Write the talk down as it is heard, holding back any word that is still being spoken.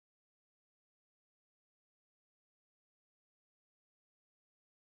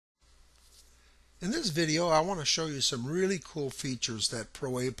In this video, I want to show you some really cool features that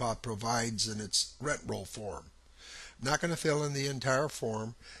ProAPOD provides in its rent roll form. I'm not going to fill in the entire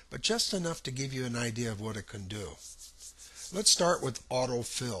form, but just enough to give you an idea of what it can do. Let's start with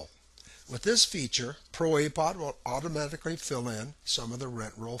Autofill. With this feature, ProAPOD will automatically fill in some of the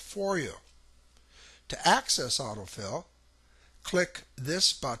rent roll for you. To access Autofill, click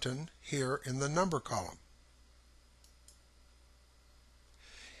this button here in the number column.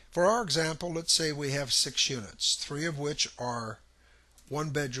 For our example, let's say we have 6 units, 3 of which are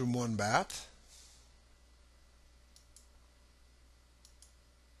 1 bedroom, 1 bath.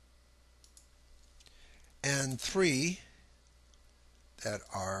 And 3 that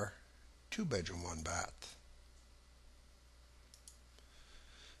are 2 bedroom, 1 bath.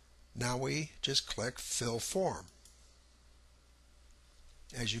 Now we just click Fill Form.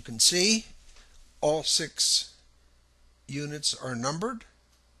 As you can see, all 6 units are numbered,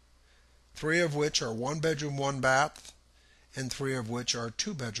 3 of which are 1 bedroom, 1 bath, and 3 of which are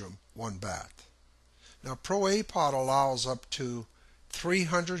 2 bedroom, 1 bath. Now ProAPOD allows up to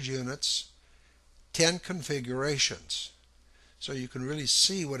 300 units, 10 configurations. So you can really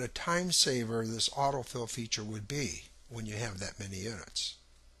see what a time saver this autofill feature would be when you have that many units.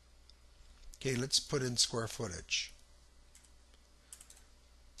 Okay, let's put in square footage.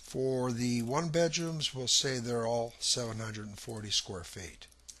 For the 1 bedrooms, we'll say they're all 740 square feet.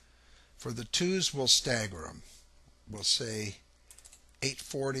 For the 2s, we'll stagger them. We'll say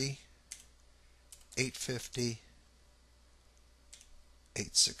 840, 850,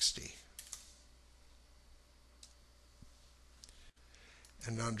 860.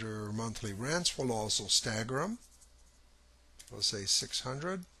 And under monthly rents, we'll also stagger them. We'll say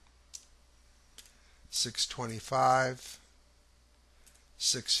 600, 625,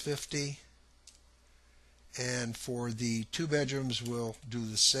 650. And for the 2 bedrooms, we'll do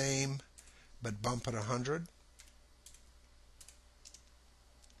the same, but bump it 100.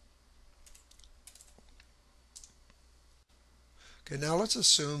 Okay, now let's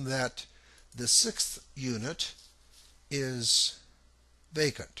assume that the 6th unit is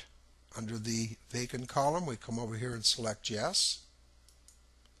vacant. Under the vacant column, we come over here and select yes.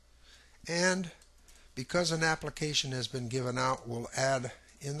 And because an application has been given out, we'll add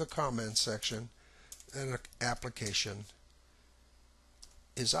in the comments section that an application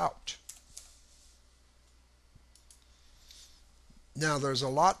is out. Now there's a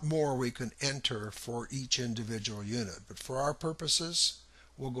lot more we can enter for each individual unit, but for our purposes,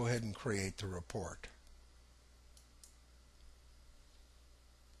 we'll go ahead and create the report.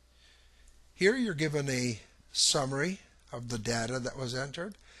 Here you're given a summary of the data that was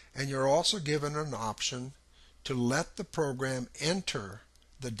entered, and you're also given an option to let the program enter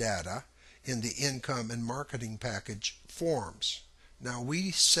the data in the income and marketing package forms. Now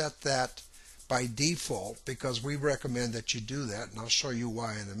we set that by default because we recommend that you do that, and I'll show you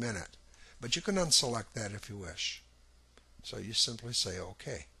why in a minute. But you can unselect that if you wish. So you simply say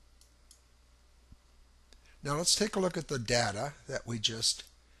OK. Now let's take a look at the data that we just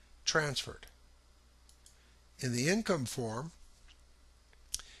transferred. In the income form,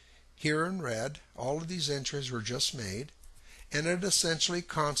 here in red, all of these entries were just made, and it essentially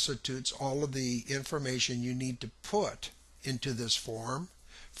constitutes all of the information you need to put into this form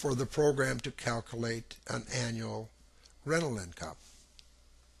for the program to calculate an annual rental income.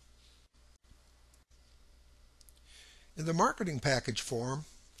 In the marketing package form,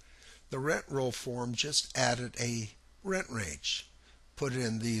 the rent roll form just added a rent range, put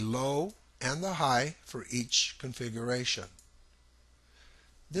in the low and the high for each configuration.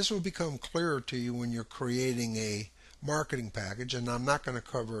 This will become clearer to you when you're creating a marketing package, and I'm not going to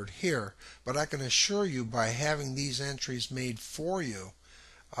cover it here, but I can assure you by having these entries made for you,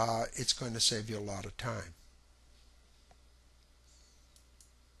 it's going to save you a lot of time.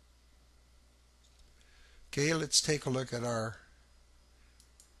 Okay, let's take a look at our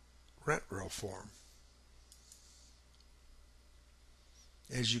rent roll form.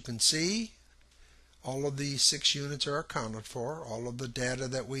 As you can see, all of the 6 units are accounted for. All of the data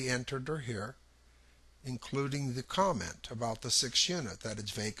that we entered are here, including the comment about the 6th unit that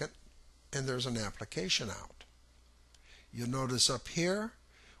it's vacant and there's an application out. You'll notice up here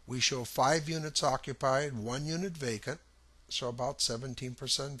we show 5 units occupied, 1 unit vacant, so about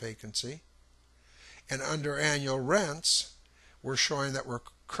 17% vacancy. And under annual rents, we're showing that we're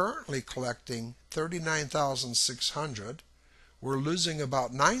currently collecting $39,600. We're losing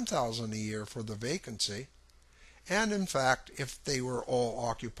about $9,000 a year for the vacancy. And in fact, if they were all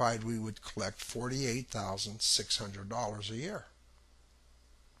occupied, we would collect $48,600 a year.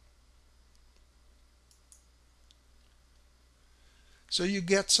 So you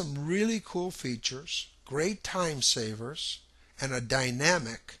get some really cool features, great time savers, and a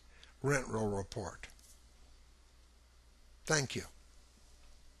dynamic rent roll report. Thank you.